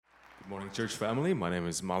Morning, church family. My name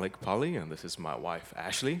is Malik Pali, and this is my wife,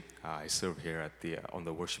 Ashley. I serve here at on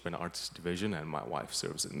the Worship and Arts Division, and my wife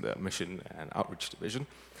serves in the Mission and Outreach Division.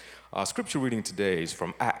 Scripture reading today is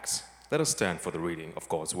from Acts. Let us stand for the reading of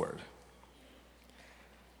God's Word.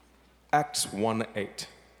 Acts 1:8.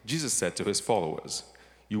 Jesus said to his followers,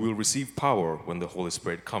 "You will receive power when the Holy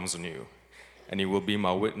Spirit comes on you, and you will be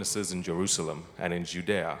my witnesses in Jerusalem and in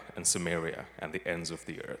Judea and Samaria and the ends of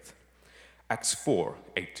the earth." Acts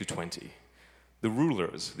 4:8-20. The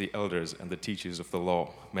rulers, the elders, and the teachers of the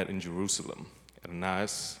law met in Jerusalem.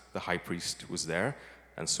 Ananias, the high priest, was there,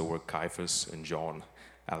 and so were Caiaphas and John,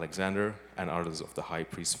 Alexander, and others of the high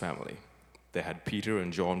priest's family. They had Peter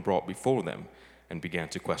and John brought before them and began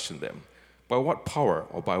to question them. "By what power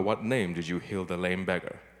or by what name did you heal the lame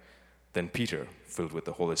beggar?" Then Peter, filled with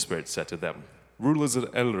the Holy Spirit, said to them, "Rulers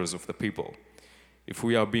and elders of the people, if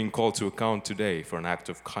we are being called to account today for an act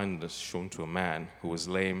of kindness shown to a man who was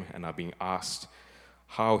lame and are being asked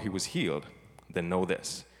how he was healed, then know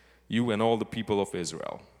this, you and all the people of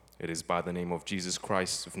Israel, it is by the name of Jesus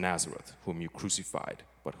Christ of Nazareth, whom you crucified,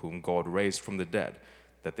 but whom God raised from the dead,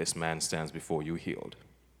 that this man stands before you healed."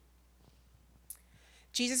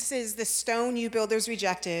 Jesus is the stone you builders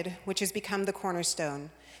rejected, which has become the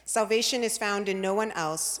cornerstone. Salvation is found in no one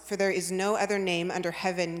else, for there is no other name under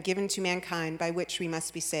heaven given to mankind by which we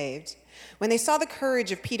must be saved. When they saw the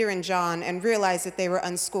courage of Peter and John and realized that they were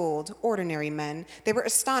unschooled, ordinary men, they were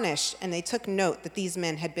astonished, and they took note that these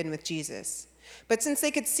men had been with Jesus. But since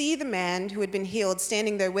they could see the man who had been healed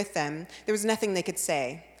standing there with them, there was nothing they could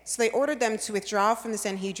say. So they ordered them to withdraw from the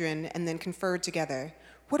Sanhedrin and then conferred together.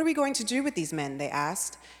 "What are we going to do with these men?" they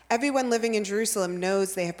asked. "Everyone living in Jerusalem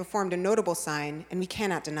knows they have performed a notable sign, and we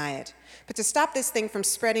cannot deny it. But to stop this thing from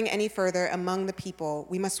spreading any further among the people,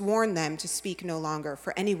 we must warn them to speak no longer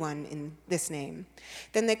for anyone in this name."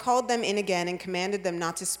 Then they called them in again and commanded them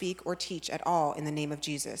not to speak or teach at all in the name of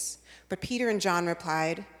Jesus. But Peter and John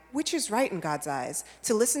replied, "Which is right in God's eyes,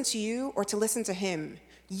 to listen to you or to listen to him?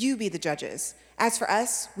 You be the judges. As for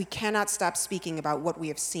us, we cannot stop speaking about what we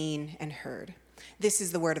have seen and heard." This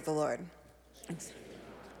is the word of the Lord. Thanks.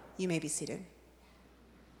 You may be seated.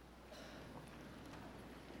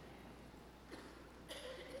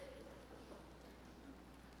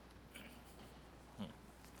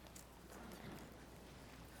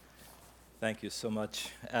 Thank you so much,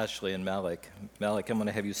 Ashley and Malik. Malik, I'm going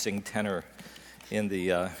to have you sing tenor in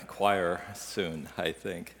the choir soon, I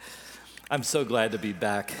think. I'm so glad to be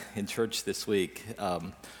back in church this week.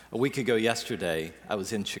 A week ago yesterday, I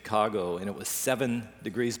was in Chicago, and it was 7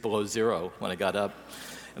 degrees below zero when I got up,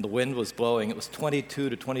 and the wind was blowing. It was 22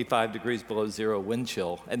 to 25 degrees below zero wind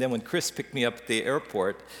chill. And then when Chris picked me up at the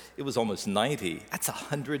airport, it was almost 90. That's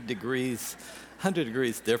 100 degrees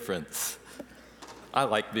difference. I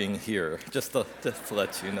like being here, just to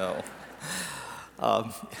let you know.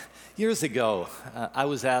 Years ago, I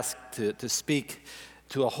was asked to speak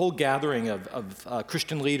to a whole gathering of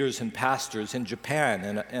Christian leaders and pastors in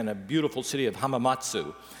Japan in a beautiful city of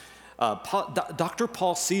Hamamatsu. Dr.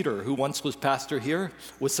 Paul Cedar, who once was pastor here,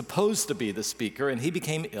 was supposed to be the speaker, and he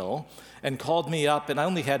became ill and called me up, and I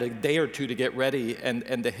only had a day or two to get ready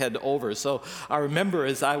and to head over. So I remember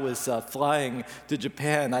as I was flying to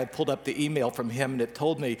Japan, I pulled up the email from him, and it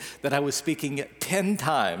told me that I was speaking 10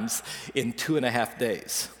 times in 2.5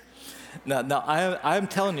 days. Now I'm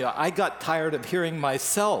telling you, I got tired of hearing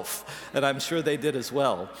myself, and I'm sure they did as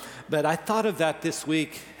well. But I thought of that this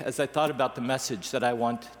week as I thought about the message that I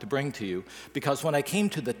want to bring to you, because when I came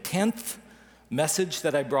to the 10th message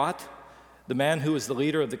that I brought, the man who was the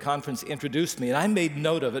leader of the conference introduced me, and I made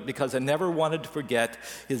note of it because I never wanted to forget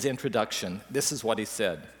his introduction. This is what he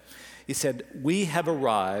said. He said, "We have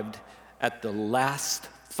arrived at the last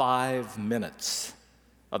 5 minutes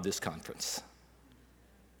of this conference."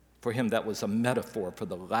 For him, that was a metaphor for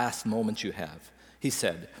the last moments you have. He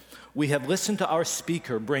said, "We have listened to our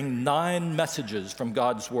speaker bring 9 messages from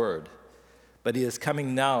God's word, but he is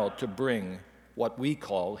coming now to bring what we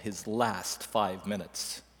call his last 5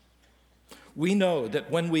 minutes. We know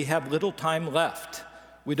that when we have little time left,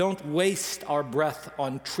 we don't waste our breath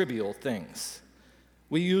on trivial things.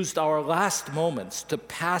 We used our last moments to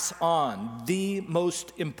pass on the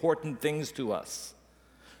most important things to us.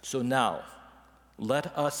 So now,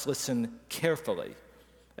 let us listen carefully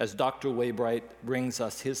as Dr. Waybright brings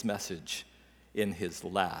us his message in his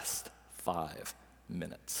last 5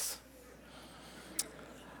 minutes."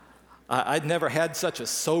 I'd never had such a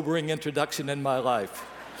sobering introduction in my life.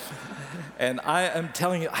 And I am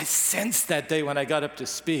telling you, I sensed that day when I got up to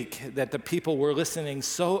speak that the people were listening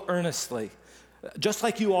so earnestly, just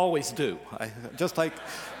like you always do.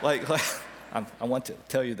 I want to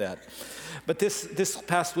tell you that. But this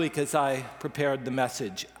past week, as I prepared the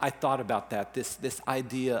message, I thought about that, this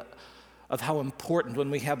idea of how important, when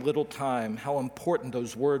we have little time, how important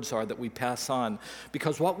those words are that we pass on.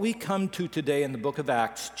 Because what we come to today in the book of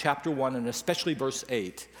Acts, chapter 1, and especially verse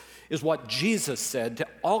 8, is what Jesus said to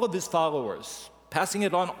all of his followers, passing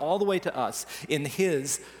it on all the way to us in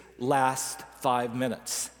his last 5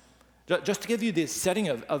 minutes. Just to give you the setting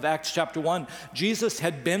of Acts chapter 1, Jesus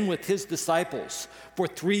had been with his disciples for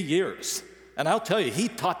 3 years. And I'll tell you, he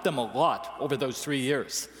taught them a lot over those 3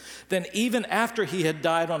 years. Then even after he had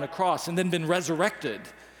died on a cross and then been resurrected,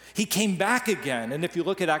 he came back again. And if you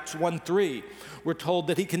look at Acts 1:3, we're told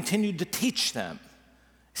that he continued to teach them.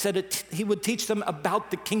 He said he would teach them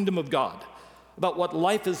about the kingdom of God, about what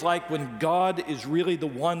life is like when God is really the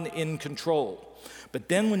one in control. But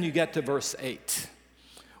then when you get to verse 8,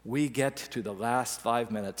 we get to the last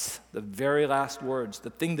 5 minutes, the very last words, the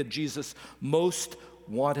thing that Jesus most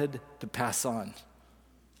wanted to pass on.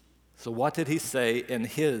 So what did he say in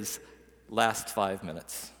his last 5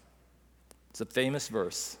 minutes? It's a famous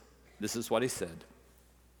verse. This is what he said.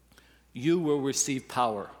 You will receive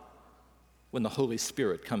power when the Holy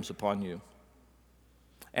Spirit comes upon you,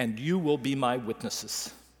 and you will be my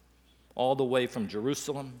witnesses all the way from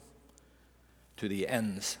Jerusalem to the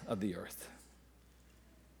ends of the earth.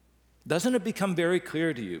 Doesn't it become very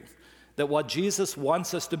clear to you that what Jesus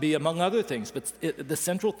wants us to be, among other things, but the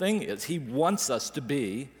central thing is he wants us to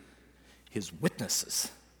be his witnesses?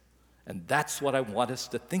 And that's what I want us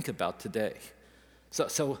to think about today.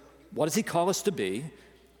 So what does he call us to be?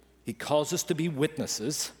 He calls us to be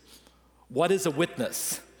witnesses. What is a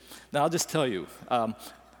witness? Now, I'll just tell you,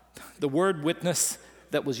 the word witness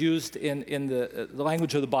that was used in the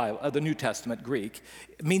language of the Bible, the New Testament, Greek,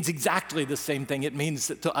 it means exactly the same thing it means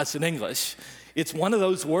to us in English. It's one of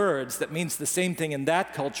those words that means the same thing in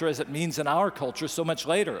that culture as it means in our culture so much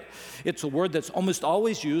later. It's a word that's almost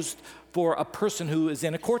always used for a person who is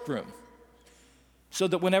in a courtroom. So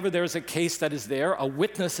that whenever there's a case that is there, a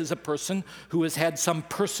witness is a person who has had some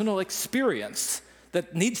personal experience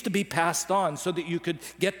that needs to be passed on so that you could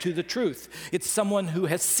get to the truth. It's someone who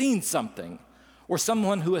has seen something or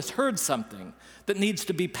someone who has heard something that needs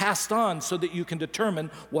to be passed on so that you can determine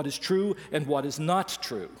what is true and what is not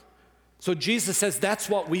true. So Jesus says that's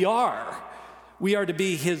what we are. We are to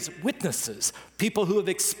be his witnesses, people who have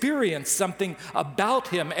experienced something about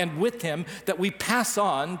him and with him that we pass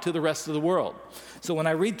on to the rest of the world. So when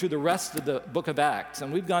I read through the rest of the book of Acts,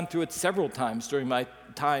 and we've gone through it several times during my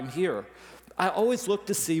time here, I always look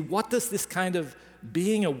to see what does this kind of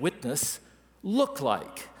being a witness look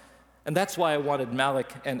like? And that's why I wanted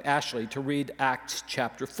Malik and Ashley to read Acts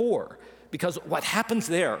chapter 4. Because what happens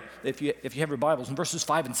there, if you have your Bibles, in verses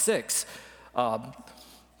 5 and 6,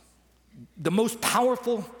 the most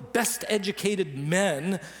powerful, best educated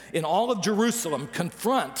men in all of Jerusalem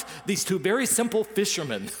confront these two very simple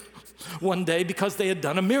fishermen one day because they had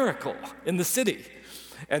done a miracle in the city.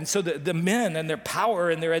 And so the men and their power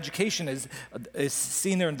and their education is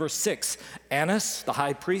seen there in verse 6. Annas, the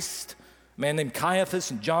high priest, a man named Caiaphas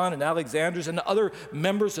and John and Alexander and other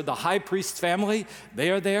members of the high priest's family, they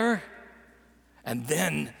are there. And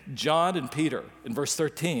then John and Peter, in verse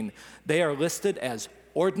 13, they are listed as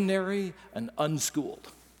ordinary and unschooled.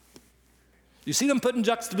 You see them put in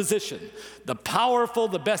juxtaposition. The powerful,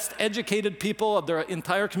 the best educated people of their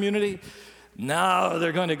entire community, now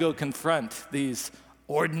they're going to go confront these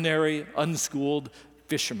ordinary, unschooled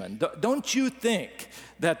fishermen. Don't you think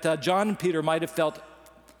that John and Peter might have felt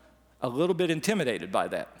a little bit intimidated by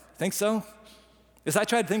that? Think so? As I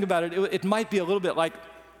try to think about it, it might be a little bit like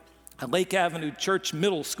a Lake Avenue Church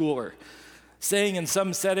middle schooler saying in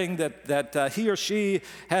some setting that he or she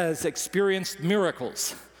has experienced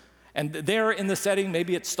miracles. And there in the setting,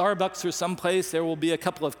 maybe at Starbucks or someplace, there will be a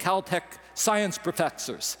couple of Caltech science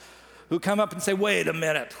professors who come up and say, wait a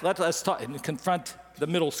minute, let's talk, and confront the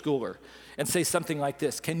middle schooler and say something like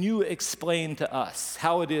this. Can you explain to us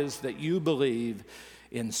how it is that you believe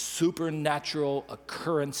in supernatural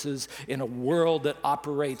occurrences in a world that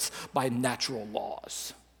operates by natural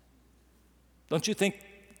laws? Don't you think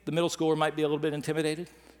the middle schooler might be a little bit intimidated?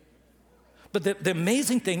 But the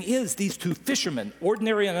amazing thing is these two fishermen,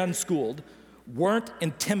 ordinary and unschooled, weren't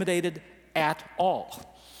intimidated at all.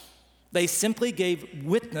 They simply gave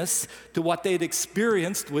witness to what they'd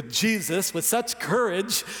experienced with Jesus with such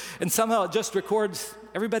courage, and somehow it just records,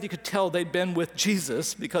 everybody could tell they'd been with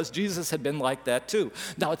Jesus because Jesus had been like that too.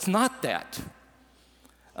 Now, it's not that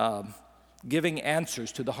giving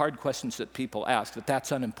answers to the hard questions that people ask,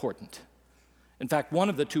 that's unimportant. In fact, one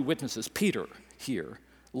of the two witnesses, Peter here,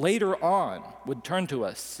 later on would turn to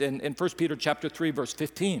us in 1 Peter chapter 3, verse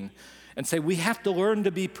 15, and say we have to learn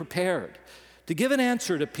to be prepared to give an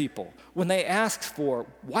answer to people when they ask for,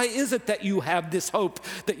 why is it that you have this hope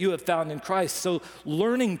that you have found in Christ? So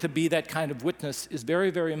learning to be that kind of witness is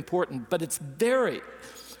very, very important, but it's very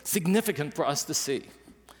significant for us to see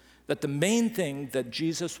that the main thing that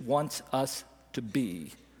Jesus wants us to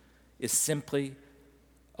be is simply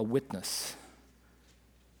a witness.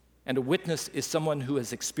 And a witness is someone who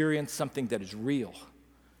has experienced something that is real,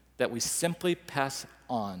 that we simply pass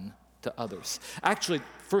on to others. Actually,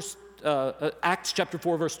 Acts chapter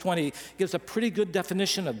 4, verse 20 gives a pretty good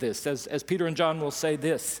definition of this, as Peter and John will say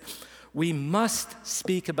this: we must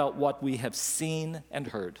speak about what we have seen and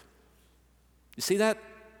heard. You see that?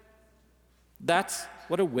 That's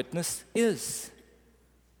what a witness is.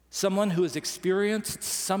 Someone who has experienced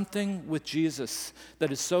something with Jesus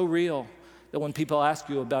that is so real that when people ask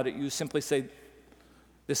you about it, you simply say,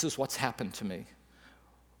 this is what's happened to me.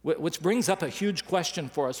 Which brings up a huge question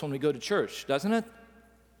for us when we go to church, doesn't it?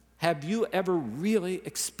 Have you ever really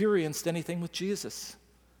experienced anything with Jesus?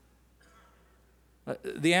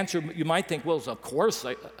 The answer you might think, well, is of course,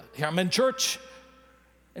 here I'm in church.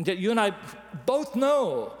 And yet you and I both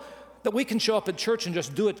know that we can show up at church and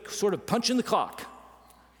just do it sort of punching the clock.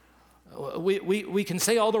 We can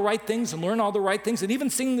say all the right things and learn all the right things and even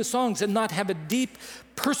sing the songs and not have a deep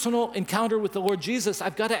personal encounter with the Lord Jesus.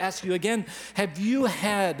 I've got to ask you again, have you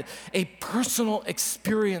had a personal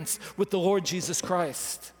experience with the Lord Jesus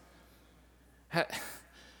Christ?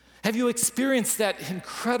 Have you experienced that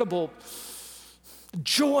incredible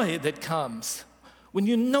joy that comes when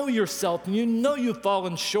you know yourself and you know you've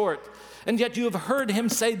fallen short, and yet you have heard him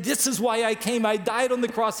say, this is why I came. I died on the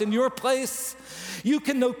cross in your place. You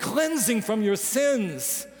can know cleansing from your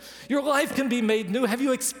sins. Your life can be made new. Have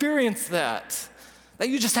you experienced that? That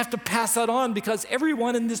you just have to pass that on, because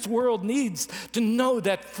everyone in this world needs to know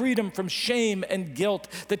that freedom from shame and guilt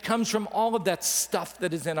that comes from all of that stuff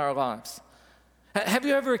that is in our lives. Have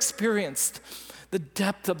you ever experienced the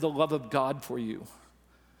depth of the love of God for you?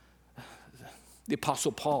 The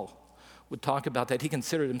Apostle Paul would talk about that. He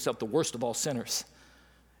considered himself the worst of all sinners,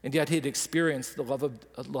 and yet he had experienced the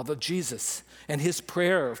love of Jesus. And his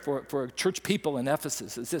prayer for church people in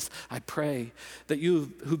Ephesus is this: I pray that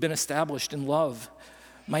you who've been established in love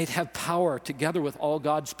might have power together with all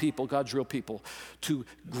God's people, God's real people, to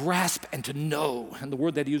grasp and to know, and the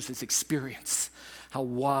word that he used is experience, how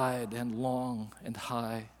wide and long and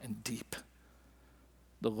high and deep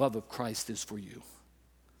the love of Christ is for you.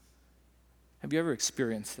 Have you ever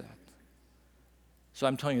experienced that? So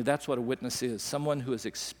I'm telling you, that's what a witness is: someone who has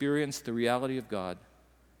experienced the reality of God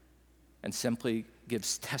and simply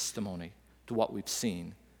gives testimony to what we've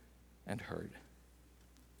seen and heard.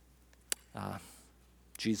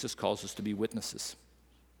 Jesus calls us to be witnesses.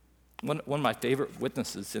 One of my favorite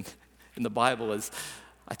witnesses in the Bible is,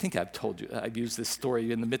 I think I've told you, I've used this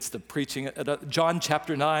story in the midst of preaching at John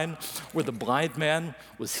chapter 9, where the blind man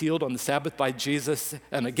was healed on the Sabbath by Jesus.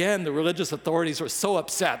 And again, the religious authorities were so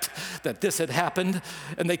upset that this had happened,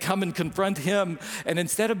 and they come and confront him. And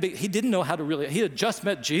instead of he didn't know how to really, he had just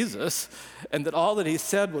met Jesus, and that all that he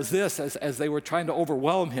said was this as they were trying to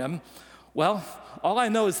overwhelm him: well, all I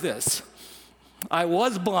know is this: I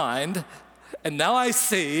was blind, and now I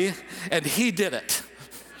see, and he did it.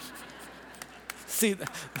 See,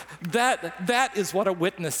 that is what a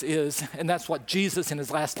witness is, and that's what Jesus in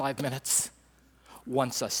his last 5 minutes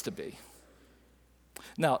wants us to be.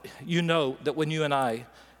 Now, you know that when you and I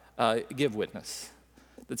give witness,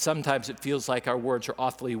 that sometimes it feels like our words are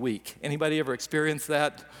awfully weak. Anybody ever experienced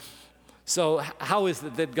that? So how is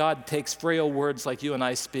it that God takes frail words like you and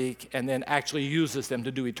I speak and then actually uses them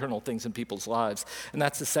to do eternal things in people's lives? And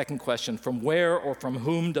that's the second question: from where or from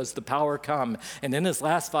whom does the power come? And in his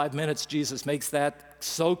last 5 minutes, Jesus makes that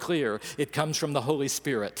so clear. It comes from the Holy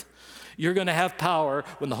Spirit. You're going to have power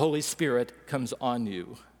when the Holy Spirit comes on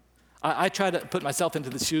you. I try to put myself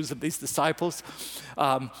into the shoes of these disciples.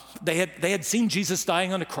 They had seen Jesus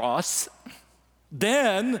dying on a cross.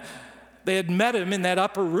 Then they had met him in that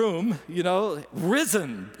upper room,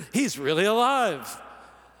 risen. He's really alive.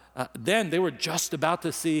 Then they were just about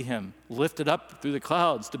to see him lifted up through the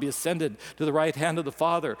clouds to be ascended to the right hand of the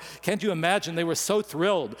Father. Can't you imagine? They were so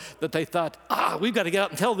thrilled that they thought, we've got to get out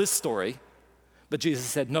and tell this story. But Jesus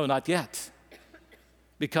said, no, not yet.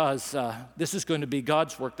 Because this is going to be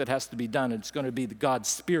God's work that has to be done. It's going to be the God's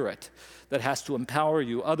Spirit that has to empower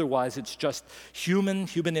you. Otherwise, it's just human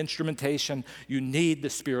instrumentation. You need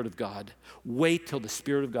the Spirit of God. Wait till the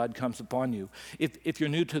Spirit of God comes upon you. If you're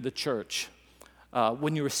new to the church,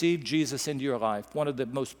 when you receive Jesus into your life, one of the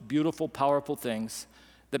most beautiful, powerful things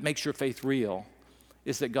that makes your faith real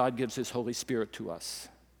is that God gives his Holy Spirit to us.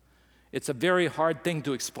 It's a very hard thing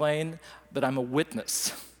to explain, but I'm a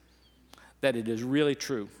witness that it is really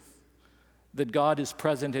true, that God is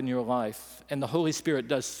present in your life, and the Holy Spirit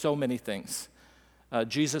does so many things.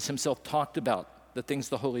 Jesus himself talked about the things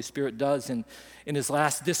the Holy Spirit does in his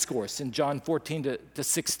last discourse in John 14 to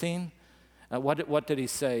 16. What did he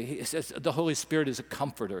say? He says, the Holy Spirit is a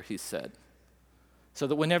comforter, he said. So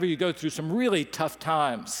that whenever you go through some really tough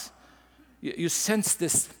times, you sense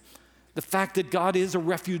this, the fact that God is a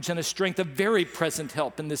refuge and a strength, a very present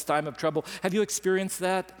help in this time of trouble. Have you experienced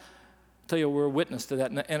that? I'll tell you, we're a witness to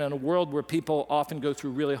that. And in a world where people often go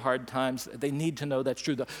through really hard times, they need to know that's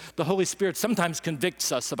true. The Holy Spirit sometimes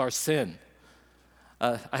convicts us of our sin.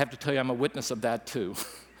 I have to tell you, I'm a witness of that too.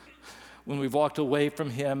 When we've walked away from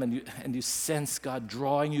him and you sense God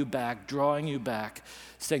drawing you back,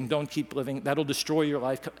 saying, don't keep living, that'll destroy your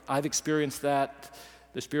life. I've experienced that.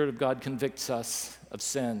 The Spirit of God convicts us of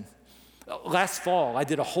sin. Last fall, I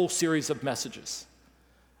did a whole series of messages.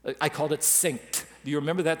 I called it Synced. Do you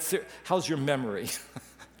remember that? How's your memory?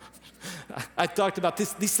 I talked about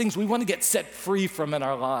these things we want to get set free from in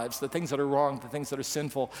our lives, the things that are wrong, the things that are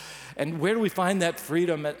sinful. And where do we find that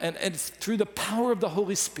freedom? And it's through the power of the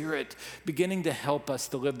Holy Spirit beginning to help us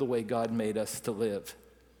to live the way God made us to live.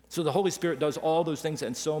 So the Holy Spirit does all those things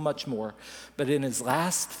and so much more. But in his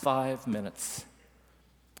last 5 minutes,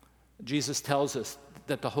 Jesus tells us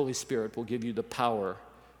that the Holy Spirit will give you the power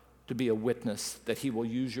to be a witness, that he will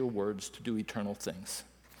use your words to do eternal things.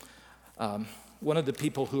 One of the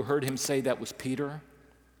people who heard him say that was Peter.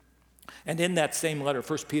 And in that same letter,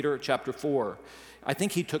 1 Peter chapter 4, I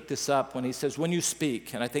think he took this up when he says, when you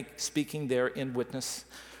speak, and I think speaking there in witness,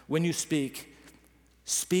 when you speak,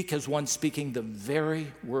 speak as one speaking the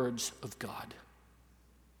very words of God.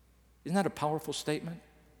 Isn't that a powerful statement?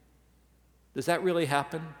 Does that really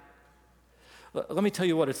happen? Let me tell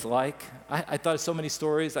you what it's like. I thought of so many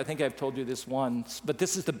stories. I think I've told you this once, but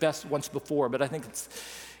this is the best once before, but I think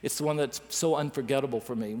it's the one that's so unforgettable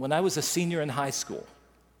for me. When I was a senior in high school,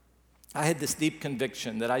 I had this deep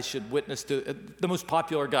conviction that I should witness to the most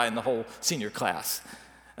popular guy in the whole senior class.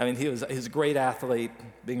 I mean, he was a great athlete,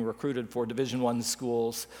 being recruited for Division I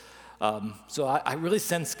schools. So I really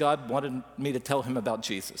sensed God wanted me to tell him about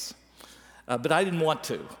Jesus. But I didn't want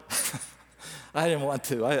to.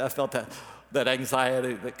 I felt that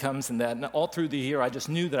anxiety that comes in that. And all through the year, I just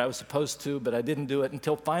knew that I was supposed to, but I didn't do it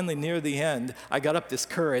until finally near the end, I got up this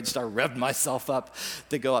courage. I revved myself up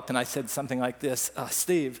to go up, and I said something like this,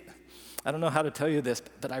 Steve, I don't know how to tell you this,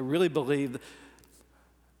 but I really believe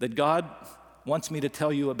that God wants me to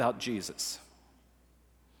tell you about Jesus.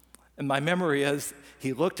 And my memory is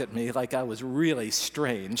he looked at me like I was really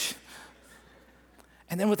strange.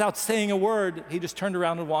 And then without saying a word, he just turned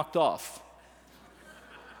around and walked off.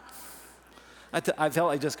 I felt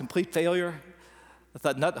like just complete failure. I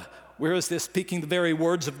thought, where is this speaking the very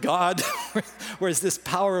words of God? Where is this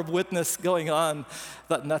power of witness going on? I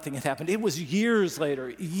thought nothing had happened. It was years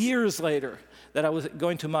later, that I was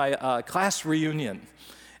going to my class reunion.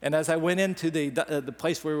 And as I went into the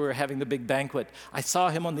place where we were having the big banquet, I saw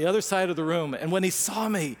him on the other side of the room. And when he saw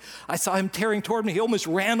me, I saw him tearing toward me. He almost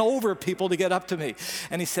ran over people to get up to me.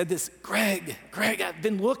 And he said this, Greg, I've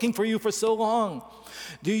been looking for you for so long.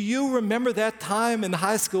 Do you remember that time in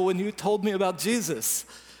high school when you told me about Jesus?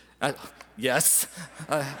 Yes.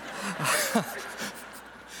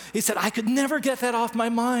 He said, I could never get that off my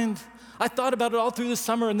mind. I thought about it all through the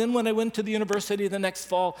summer, and then when I went to the university the next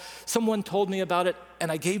fall, someone told me about it,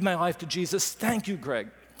 and I gave my life to Jesus. Thank you, Greg.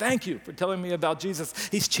 Thank you for telling me about Jesus.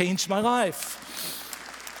 He's changed my life.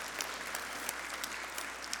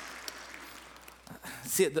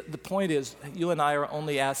 See, the point is, you and I are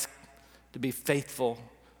only asked to be faithful,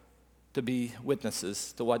 to be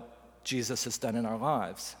witnesses to what Jesus has done in our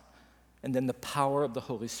lives. And then the power of the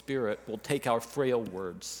Holy Spirit will take our frail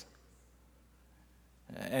words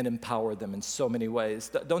and empower them in so many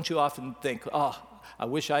ways. Don't you often think, I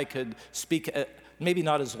wish I could speak, maybe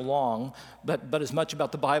not as long, but as much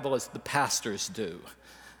about the Bible as the pastors do.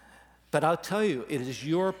 But I'll tell you, it is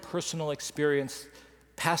your personal experience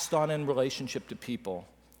passed on in relationship to people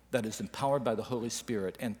that is empowered by the Holy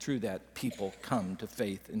Spirit, and through that, people come to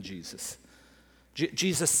faith in Jesus.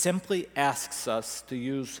 Jesus simply asks us to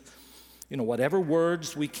use, whatever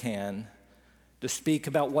words we can to speak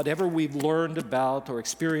about whatever we've learned about or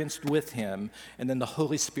experienced with him, and then the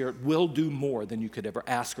Holy Spirit will do more than you could ever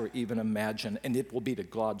ask or even imagine, and it will be to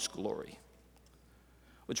God's glory.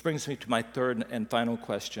 Which brings me to my third and final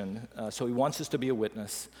question. So he wants us to be a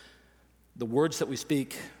witness. The words that we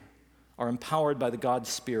speak are empowered by the God's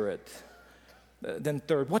Spirit. Then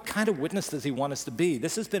third, what kind of witness does he want us to be?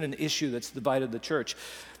 This has been an issue that's divided the church.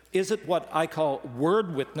 Is it what I call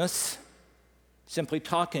word witness, simply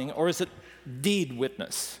talking, or is it deed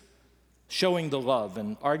witness, showing the love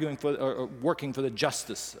and arguing for or working for the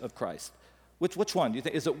justice of Christ? Which one do you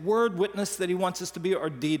think? Is it word witness that he wants us to be, or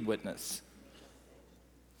deed witness?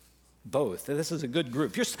 Both. This is a good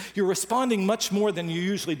group. You're responding much more than you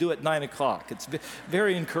usually do at 9 o'clock. It's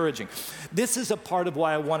very encouraging. This is a part of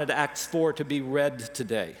why I wanted Acts 4 to be read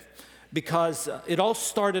today, because it all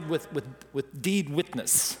started with deed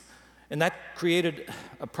witness, and that created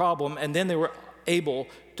a problem, and then they were able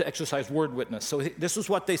to exercise word witness. So this is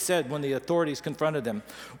what they said when the authorities confronted them.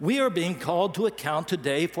 We are being called to account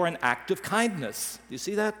today for an act of kindness. Do you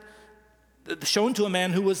see that? Shown to a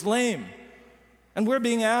man who was lame. And we're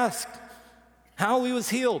being asked how he was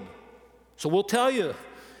healed. So we'll tell you,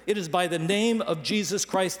 it is by the name of Jesus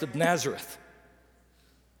Christ of Nazareth.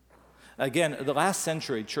 Again, the last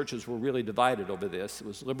century, churches were really divided over this. It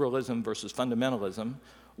was liberalism versus fundamentalism.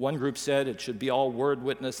 One group said it should be all word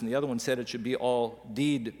witness, and the other one said it should be all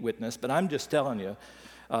deed witness. But I'm just telling you,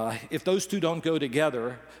 if those two don't go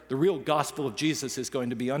together, the real gospel of Jesus is going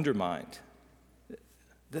to be undermined.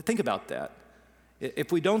 Think about that.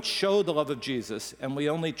 If we don't show the love of Jesus and we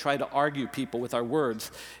only try to argue people with our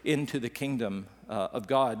words into the kingdom of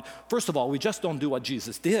God, first of all, we just don't do what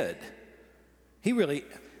Jesus did. He really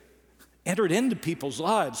entered into people's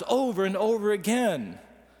lives over and over again.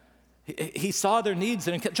 He saw their needs,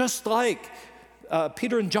 and just like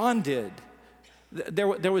Peter and John did.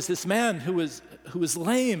 There was this man who was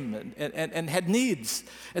lame and had needs,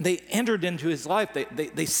 and they entered into his life.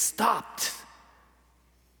 They stopped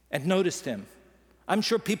and noticed him. I'm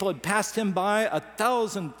sure people had passed him by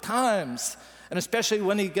 1,000 times, and especially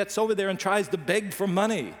when he gets over there and tries to beg for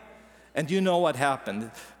money. And you know what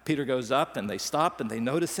happened. Peter goes up, and they stop, and they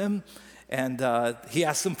notice him, and he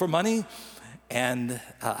asks them for money, and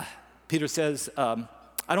Peter says, I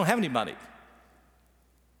don't have any money.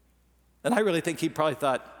 And I really think he probably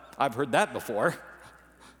thought, I've heard that before.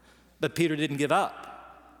 But Peter didn't give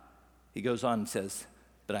up. He goes on and says,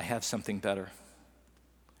 but I have something better.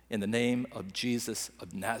 In the name of Jesus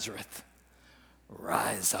of Nazareth,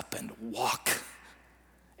 rise up and walk.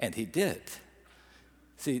 And he did.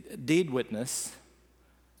 See, deed witness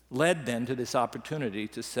led then to this opportunity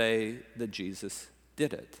to say that Jesus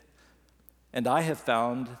did it. And I have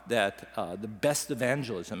found that the best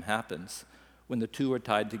evangelism happens when the two are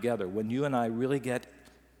tied together, when you and I really get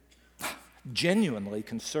genuinely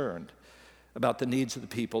concerned about the needs of the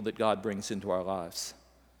people that God brings into our lives.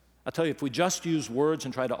 I'll tell you, if we just use words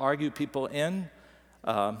and try to argue people in,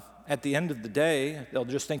 at the end of the day, they'll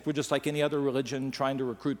just think we're just like any other religion trying to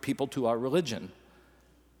recruit people to our religion.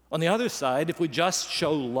 On the other side, if we just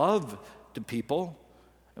show love to people,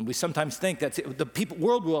 and we sometimes think that the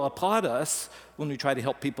world will applaud us when we try to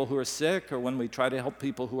help people who are sick or when we try to help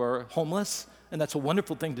people who are homeless, and that's a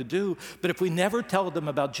wonderful thing to do. But if we never tell them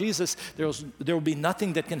about Jesus, there will be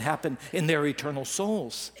nothing that can happen in their eternal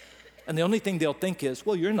souls. And the only thing they'll think is,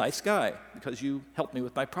 well, you're a nice guy because you helped me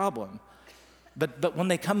with my problem. But when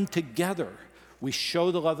they come together, we show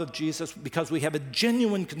the love of Jesus because we have a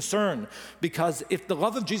genuine concern. Because if the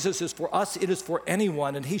love of Jesus is for us, it is for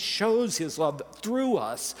anyone, and he shows his love through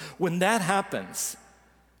us. When that happens,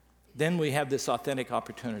 then we have this authentic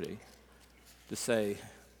opportunity to say,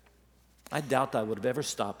 I doubt I would have ever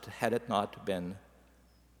stopped had it not been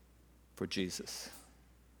for Jesus.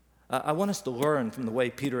 I want us to learn from the way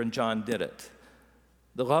Peter and John did it.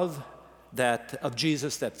 The love of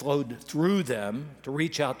Jesus that flowed through them to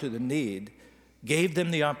reach out to the need gave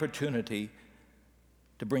them the opportunity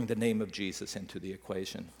to bring the name of Jesus into the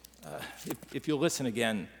equation. If you'll listen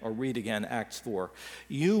again or read again Acts 4,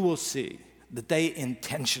 you will see that they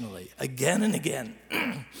intentionally, again and again,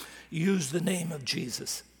 use the name of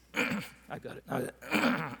Jesus. I got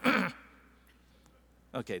it.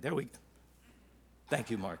 Okay, there we go. Thank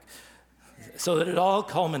you, Mark. So that it all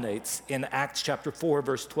culminates in Acts chapter 4,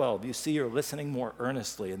 verse 12. You see, you're listening more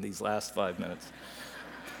earnestly in these last 5 minutes.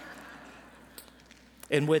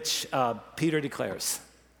 In which Peter declares,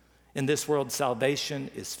 in this world salvation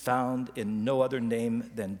is found in no other name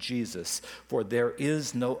than Jesus, for there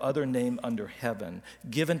is no other name under heaven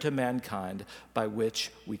given to mankind by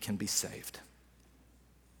which we can be saved.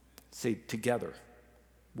 See, together,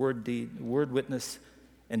 word witness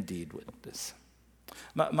and deed witness.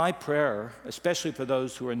 My prayer, especially for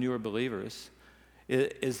those who are newer believers,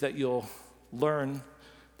 is that you'll learn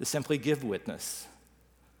to simply give witness.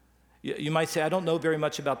 You might say, I don't know very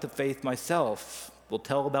much about the faith myself. Well,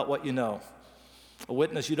 tell about what you know. A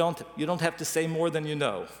witness, you don't have to say more than you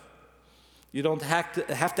know. You don't have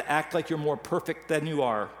to act like you're more perfect than you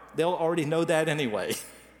are. They'll already know that anyway.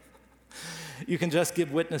 You can just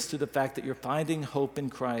give witness to the fact that you're finding hope in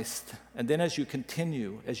Christ. And then as you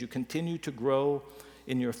continue to grow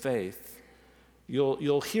in your faith,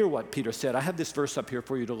 you'll hear what Peter said. I have this verse up here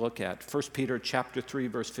for you to look at, 1 Peter chapter 3,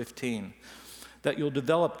 verse 15, that you'll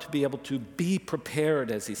develop to be able to be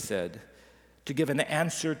prepared, as he said, to give an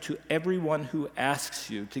answer to everyone who asks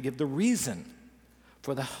you, to give the reason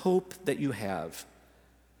for the hope that you have.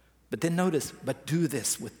 But then notice, but do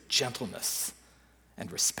this with gentleness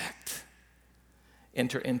and respect.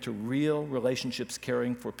 Enter into real relationships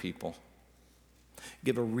caring for people.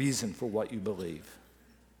 Give a reason for what you believe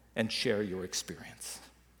and share your experience.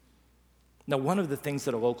 Now, one of the things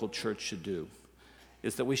that a local church should do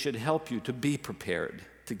is that we should help you to be prepared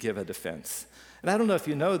to give a defense. And I don't know if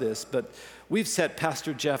you know this, but we've set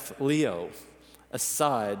Pastor Jeff Leo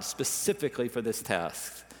aside specifically for this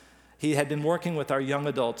task. He had been working with our young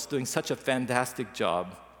adults, doing such a fantastic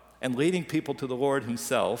job and leading people to the Lord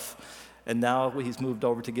himself. And now he's moved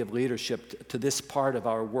over to give leadership to this part of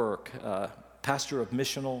our work, pastor of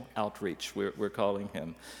missional outreach, we're calling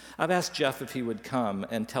him. I've asked Jeff if he would come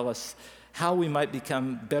and tell us how we might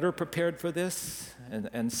become better prepared for this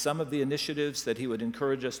and some of the initiatives that he would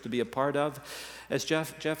encourage us to be a part of. As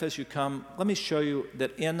Jeff, as you come, let me show you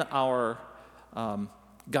that in our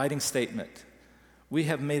guiding statement, we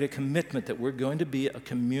have made a commitment that we're going to be a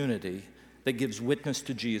community that gives witness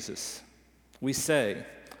to Jesus. We say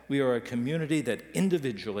we are a community that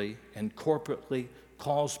individually and corporately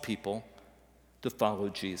calls people to follow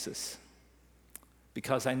Jesus.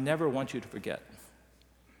 Because I never want you to forget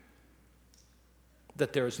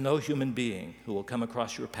that there is no human being who will come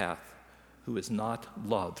across your path who is not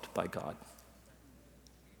loved by God.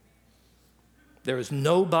 There is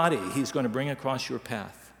nobody he's going to bring across your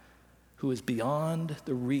path who is beyond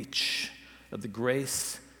the reach of the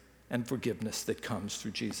grace and forgiveness that comes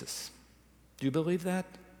through Jesus. Do you believe that?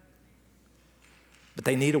 But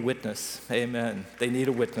they need a witness. Amen. They need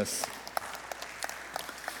a witness.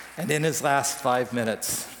 And in his last 5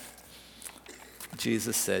 minutes,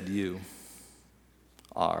 Jesus said, "You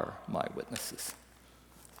are my witnesses."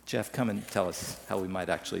 Jeff, come and tell us how we might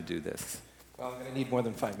actually do this. Well, I'm going to need more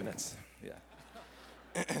than 5 minutes. Yeah.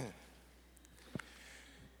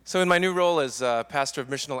 So in my new role as pastor of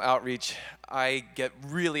missional outreach, I get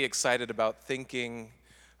really excited about thinking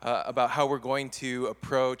about how we're going to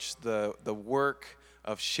approach the work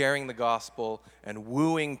of sharing the gospel and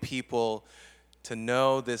wooing people to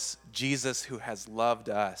know this Jesus who has loved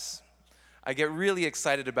us. I get really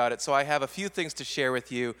excited about it, so I have a few things to share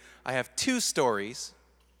with you. I have 2 stories,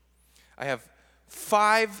 I have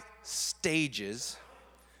 5 stages,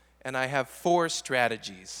 and I have 4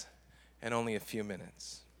 strategies, and only a few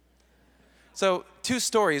minutes. So 2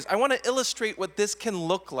 stories. I want to illustrate what this can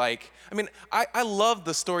look like. I mean, I love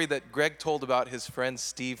the story that Greg told about his friend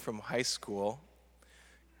Steve from high school.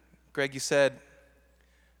 Greg, you said,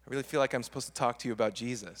 "I really feel like I'm supposed to talk to you about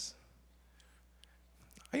Jesus."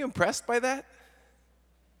 Are you impressed by that?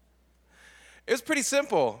 It was pretty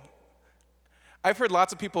simple. I've heard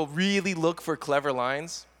lots of people really look for clever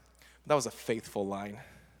lines. That was a faithful line.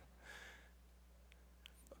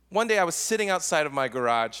 One day I was sitting outside of my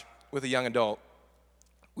garage with a young adult.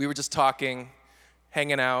 We were just talking,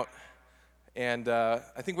 hanging out, and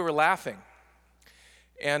I think we were laughing.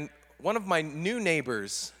 And one of my new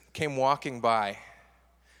neighbors came walking by.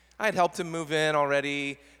 I had helped him move in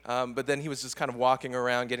already, but then he was just kind of walking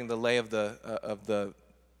around, getting the lay of the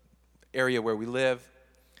area where we live.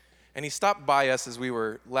 And he stopped by us as we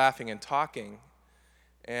were laughing and talking.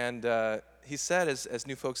 And he said, as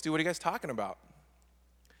new folks do, "What are you guys talking about?"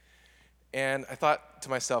 And I thought to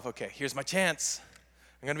myself, okay, here's my chance.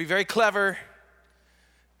 I'm going to be very clever.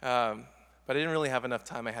 But I didn't really have enough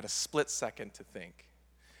time. I had a split second to think.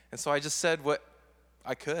 And so I just said what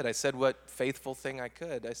I could. I said what faithful thing I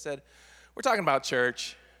could. I said, "We're talking about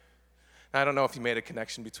church." Now, I don't know if you made a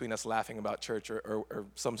connection between us laughing about church or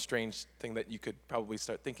some strange thing that you could probably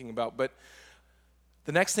start thinking about. But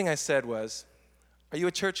the next thing I said was, "Are you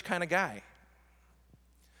a church kind of guy?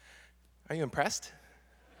 Are you impressed?"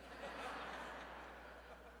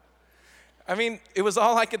 I mean, it was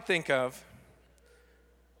all I could think of.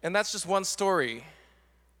 And that's just one story.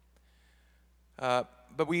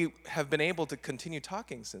 But we have been able to continue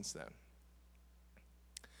talking since then.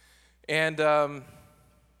 And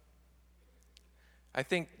I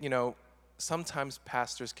think, sometimes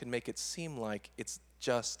pastors can make it seem like it's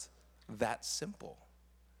just that simple.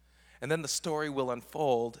 And then the story will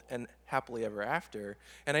unfold and happily ever after.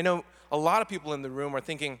 And I know a lot of people in the room are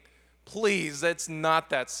thinking, please, it's not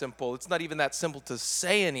that simple. It's not even that simple to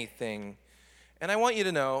say anything. And I want you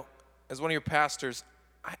to know, as one of your pastors,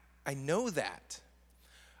 I know that.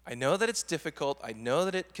 I know that it's difficult. I know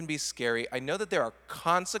that it can be scary. I know that there are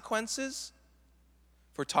consequences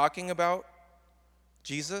for talking about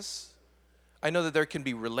Jesus. I know that there can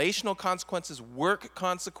be relational consequences, work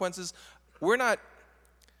consequences. We're not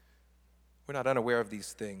unaware of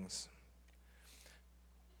these things.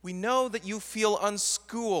 We know that you feel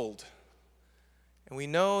unschooled, and we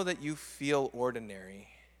know that you feel ordinary.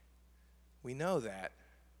 We know that.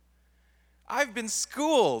 I've been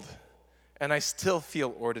schooled, and I still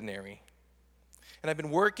feel ordinary. And I've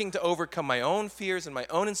been working to overcome my own fears and my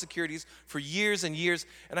own insecurities for years and years,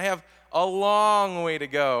 and I have a long way to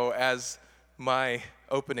go, as my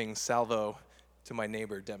opening salvo to my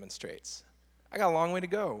neighbor demonstrates. I got a long way to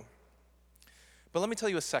go. But let me tell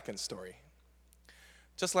you a second story.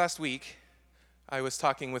 Just last week, I was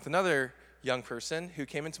talking with another young person who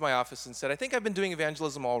came into my office and said, I think I've been doing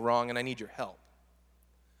evangelism all wrong and I need your help.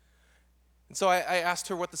 And so I asked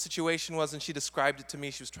her what the situation was, and she described it to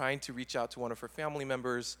me. She was trying to reach out to one of her family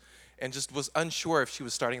members and just was unsure if she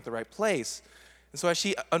was starting at the right place. And so as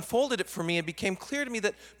she unfolded it for me, it became clear to me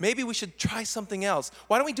that maybe we should try something else.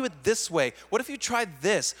 Why don't we do it this way? What if you tried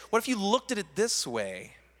this? What if you looked at it this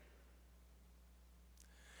way?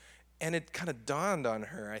 And it kind of dawned on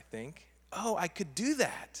her, I think, oh, I could do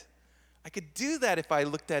that. I could do that if I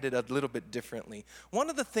looked at it a little bit differently. One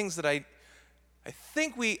of the things that I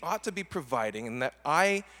think we ought to be providing, and that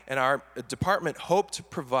I and our department hope to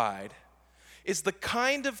provide, is the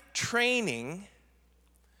kind of training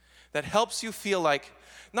that helps you feel like,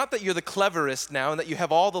 not that you're the cleverest now and that you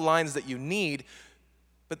have all the lines that you need,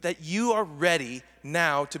 but that you are ready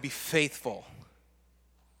now to be faithful.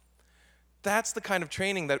 That's the kind of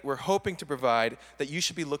training that we're hoping to provide, that you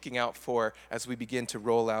should be looking out for as we begin to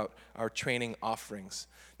roll out our training offerings.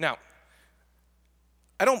 Now,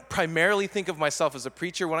 I don't primarily think of myself as a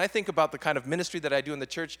preacher. When I think about the kind of ministry that I do in the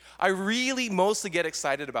church, I really mostly get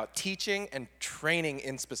excited about teaching and training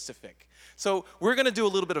in specific. So we're going to do a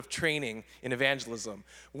little bit of training in evangelism.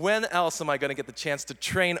 When else am I going to get the chance to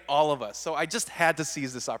train all of us? So I just had to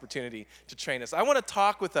seize this opportunity to train us. I want to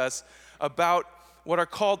talk with us about what are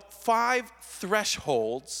called 5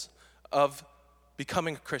 thresholds of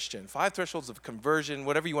becoming a Christian. 5 thresholds of conversion,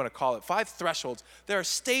 whatever you want to call it. 5 thresholds. There are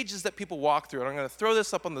stages that people walk through, and I'm going to throw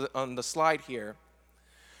this up on the slide here.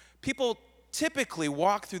 People typically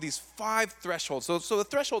walk through these 5 thresholds. So the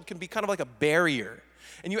threshold can be kind of like a barrier,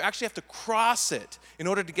 and you actually have to cross it in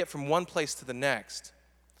order to get from one place to the next.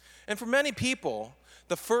 And for many people,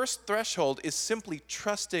 the first threshold is simply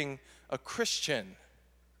trusting a Christian.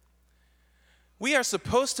 We are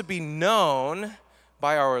supposed to be known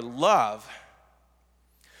by our love,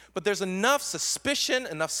 but there's enough suspicion,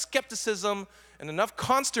 enough skepticism, and enough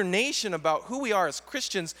consternation about who we are as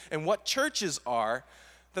Christians and what churches are,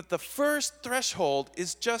 that the first threshold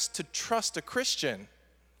is just to trust a Christian.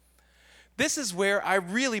 This is where I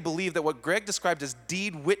really believe that what Greg described as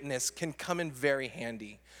deed witness can come in very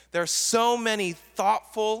handy. There are so many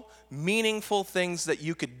thoughtful, meaningful things that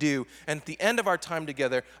you could do. And at the end of our time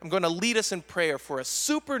together, I'm going to lead us in prayer for a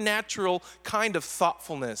supernatural kind of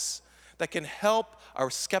thoughtfulness that can help our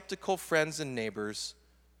skeptical friends and neighbors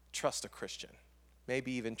trust a Christian,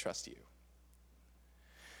 maybe even trust you.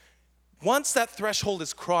 Once that threshold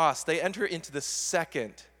is crossed, they enter into the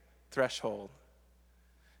second threshold.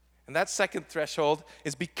 And that second threshold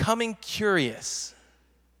is becoming curious.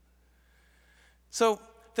 So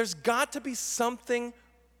there's got to be something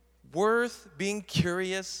worth being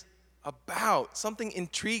curious about, something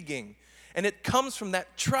intriguing. And it comes from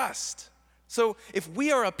that trust. So if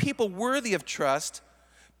we are a people worthy of trust,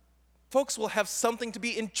 folks will have something to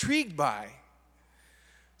be intrigued by.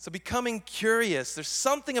 So becoming curious, there's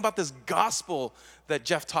something about this gospel that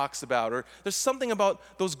Jeff talks about, or there's something about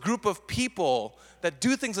those group of people that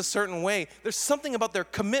do things a certain way. There's something about their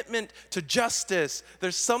commitment to justice.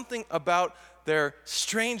 There's something about their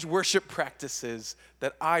strange worship practices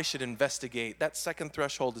that I should investigate. That second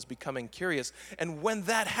threshold is becoming curious. And when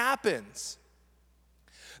that happens,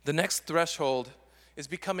 the next threshold is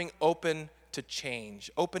becoming open to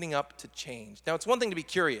change, opening up to change. Now, it's one thing to be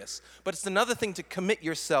curious, but it's another thing to commit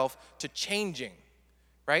yourself to changing,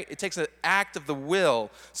 right? It takes an act of the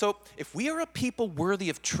will. So if we are a people worthy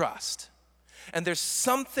of trust, and there's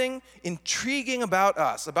something intriguing about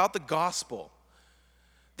us, about the gospel,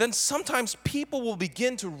 then sometimes people will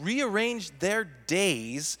begin to rearrange their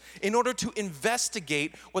days in order to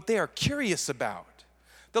investigate what they are curious about.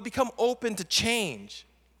 They'll become open to change.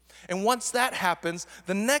 And once that happens,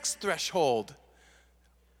 the next threshold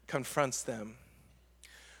confronts them.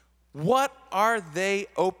 What are they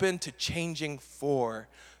open to changing for?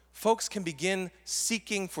 Folks can begin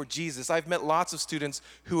seeking for Jesus. I've met lots of students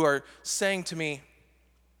who are saying to me,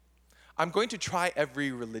 I'm going to try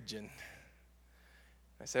every religion.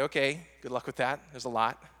 I say, okay, good luck with that. There's a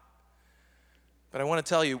lot. But I want to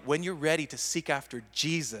tell you, when you're ready to seek after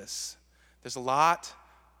Jesus, there's a lot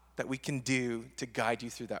that we can do to guide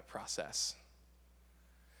you through that process.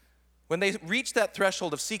 When they reach that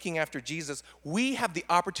threshold of seeking after Jesus, we have the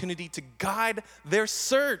opportunity to guide their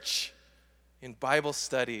search in Bible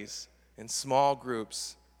studies, in small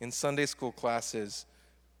groups, in Sunday school classes,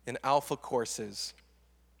 in alpha courses.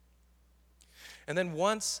 And then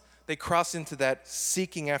once they cross into that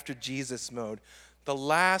seeking after Jesus mode, the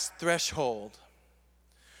last threshold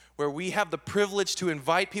where we have the privilege to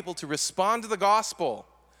invite people to respond to the gospel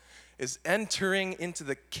is entering into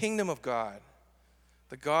the kingdom of God,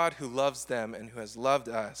 the God who loves them and who has loved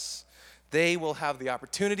us. They will have the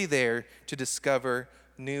opportunity there to discover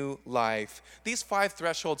new life. These 5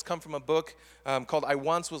 thresholds come from a book called I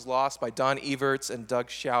Once Was Lost by Don Everts and Doug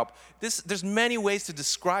Schaup. There's many ways to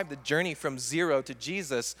describe the journey from zero to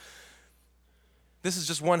Jesus. This is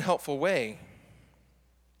just one helpful way.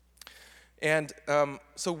 And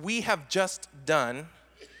so we have just done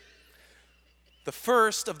the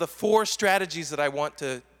first of the 4 strategies that I want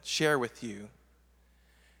to share with you.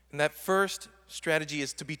 And that first strategy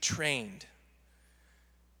is to be trained.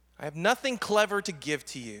 I have nothing clever to give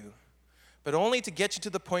to you, but only to get you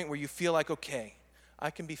to the point where you feel like, okay,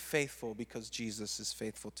 I can be faithful because Jesus is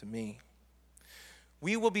faithful to me.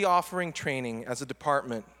 We will be offering training as a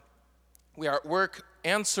department. We are at work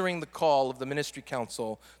answering the call of the Ministry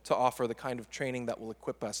Council to offer the kind of training that will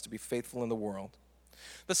equip us to be faithful in the world.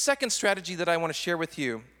 The second strategy that I want to share with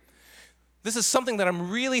you, this is something that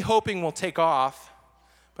I'm really hoping will take off,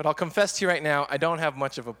 but I'll confess to you right now, I don't have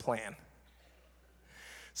much of a plan.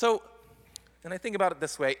 So, and I think about it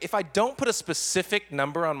this way, if I don't put a specific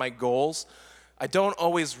number on my goals, I don't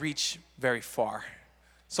always reach very far.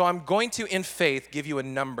 So I'm going to, in faith, give you a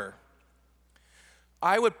number.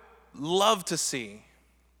 I would love to see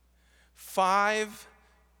 5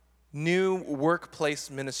 new workplace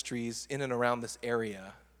ministries in and around this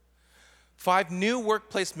area. 5 new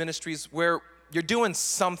workplace ministries where you're doing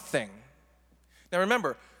something. Now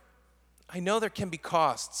remember, I know there can be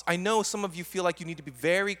costs. I know some of you feel like you need to be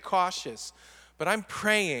very cautious, but I'm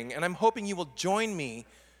praying and I'm hoping you will join me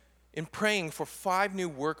in praying for 5 new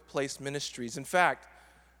workplace ministries. In fact,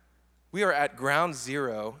 we are at ground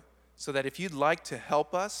zero, so that if you'd like to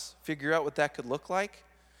help us figure out what that could look like,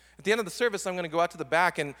 at the end of the service, I'm going to go out to the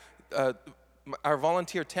back and our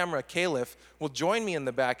volunteer Tamara Califf will join me in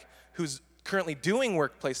the back, who's currently doing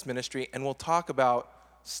workplace ministry, and we'll talk about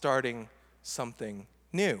starting something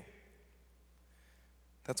new.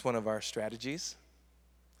 That's one of our strategies.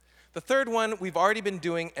 The third one we've already been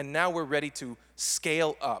doing, and now we're ready to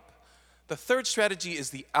scale up. The third strategy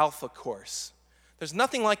is the Alpha Course. There's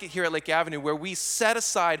nothing like it here at Lake Avenue, where we set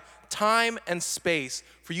aside time and space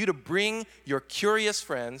for you to bring your curious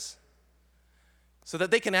friends so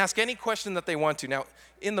that they can ask any question that they want to. Now,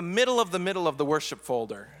 in the middle of the worship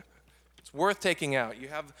folder, it's worth taking out. You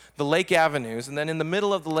have the Lake Avenues, and then in the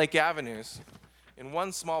middle of the Lake Avenues, in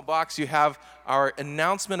one small box, you have our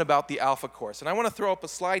announcement about the Alpha Course. And I want to throw up a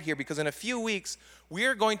slide here because in a few weeks, we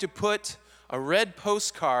are going to put a red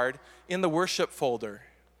postcard in the worship folder.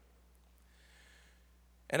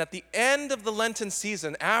 And at the end of the Lenten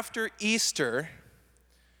season, after Easter,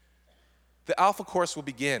 the Alpha Course will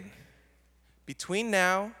begin. Between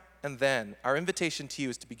now and then, our invitation to you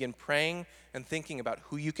is to begin praying and thinking about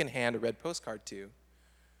who you can hand a red postcard to.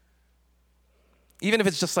 Even if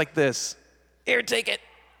it's just like this. Here, take it.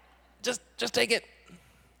 Just take it.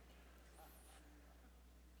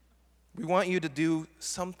 We want you to do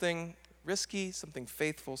something risky, something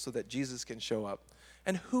faithful, so that Jesus can show up.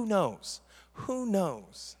 And who knows? Who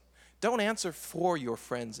knows? Don't answer for your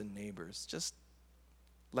friends and neighbors. Just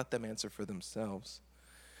let them answer for themselves.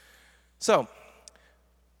 So,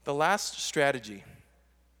 the last strategy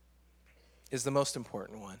is the most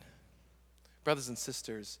important one. Brothers and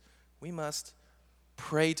sisters, we must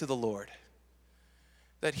pray to the Lord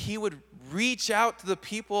that He would reach out to the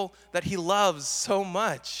people that He loves so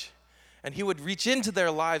much, and He would reach into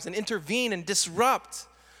their lives and intervene and disrupt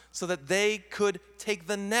so that they could take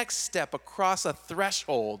the next step across a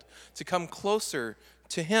threshold to come closer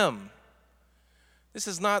to Him. This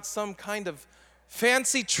is not some kind of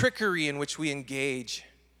fancy trickery in which we engage.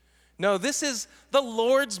 No, this is the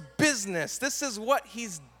Lord's business. This is what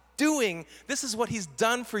He's doing. This is what He's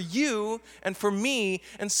done for you and for me.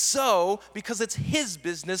 And so, because it's His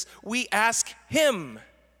business, we ask Him.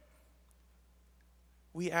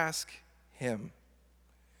 We ask Him.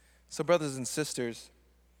 So, brothers and sisters,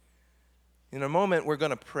 in a moment, we're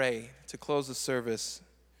going to pray to close the service.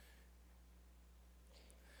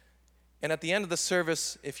 And at the end of the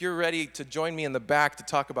service, if you're ready to join me in the back to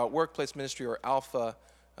talk about workplace ministry or Alpha,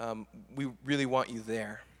 we really want you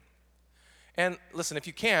there. And listen, if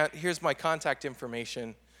you can't, here's my contact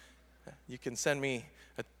information. You can send me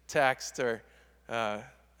a text or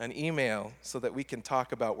an email so that we can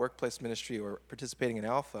talk about workplace ministry or participating in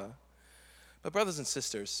Alpha. But brothers and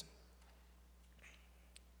sisters,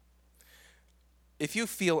 if you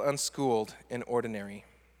feel unschooled and ordinary,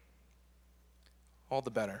 all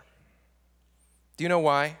the better. Do you know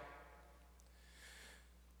why?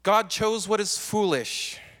 God chose what is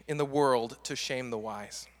foolish in the world to shame the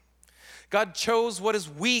wise. God chose what is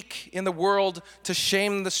weak in the world to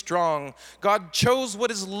shame the strong. God chose what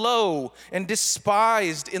is low and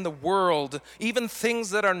despised in the world, even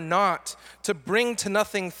things that are not, to bring to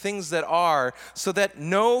nothing things that are, so that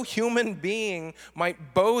no human being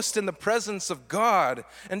might boast in the presence of God.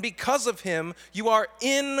 And because of him, you are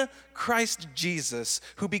in Christ Jesus,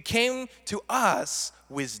 who became to us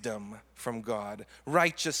wisdom from God,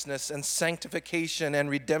 righteousness and sanctification and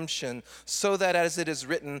redemption, so that as it is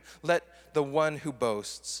written, let the one who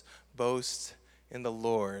boasts boast in the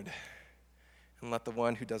Lord. And let the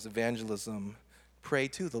one who does evangelism pray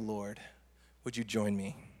to the Lord. Would you join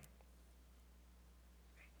me?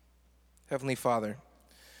 Heavenly Father,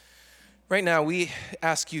 right now we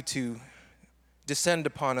ask you to descend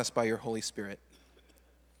upon us by your Holy Spirit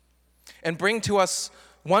and bring to us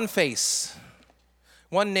one face,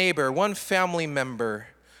 one neighbor, one family member,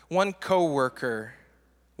 one co-worker,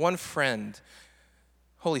 one friend.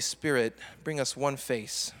 Holy Spirit, bring us one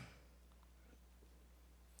face.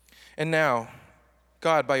 And now,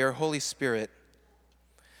 God, by your Holy Spirit,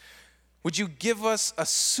 would you give us a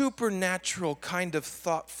supernatural kind of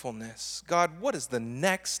thoughtfulness? God, what is the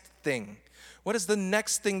next thing? What is the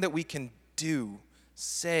next thing that we can do,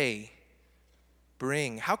 say,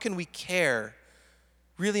 bring? How can we care?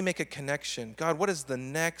 Really make a connection. God, what is the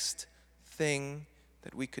next thing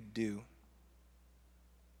that we could do?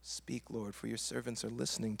 Speak, Lord, for your servants are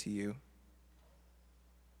listening to you.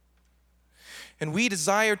 And we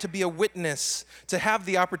desire to be a witness, to have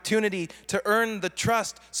the opportunity to earn the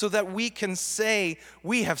trust so that we can say,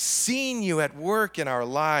 we have seen you at work in our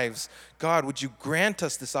lives. God, would you grant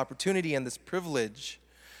us this opportunity and this privilege?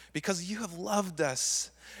 Because you have loved us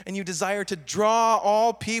and you desire to draw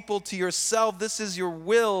all people to yourself. This is your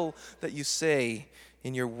will that you say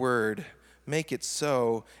in your word. Make it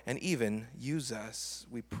so, and even use us.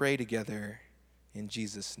 We pray together in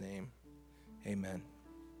Jesus' name. Amen.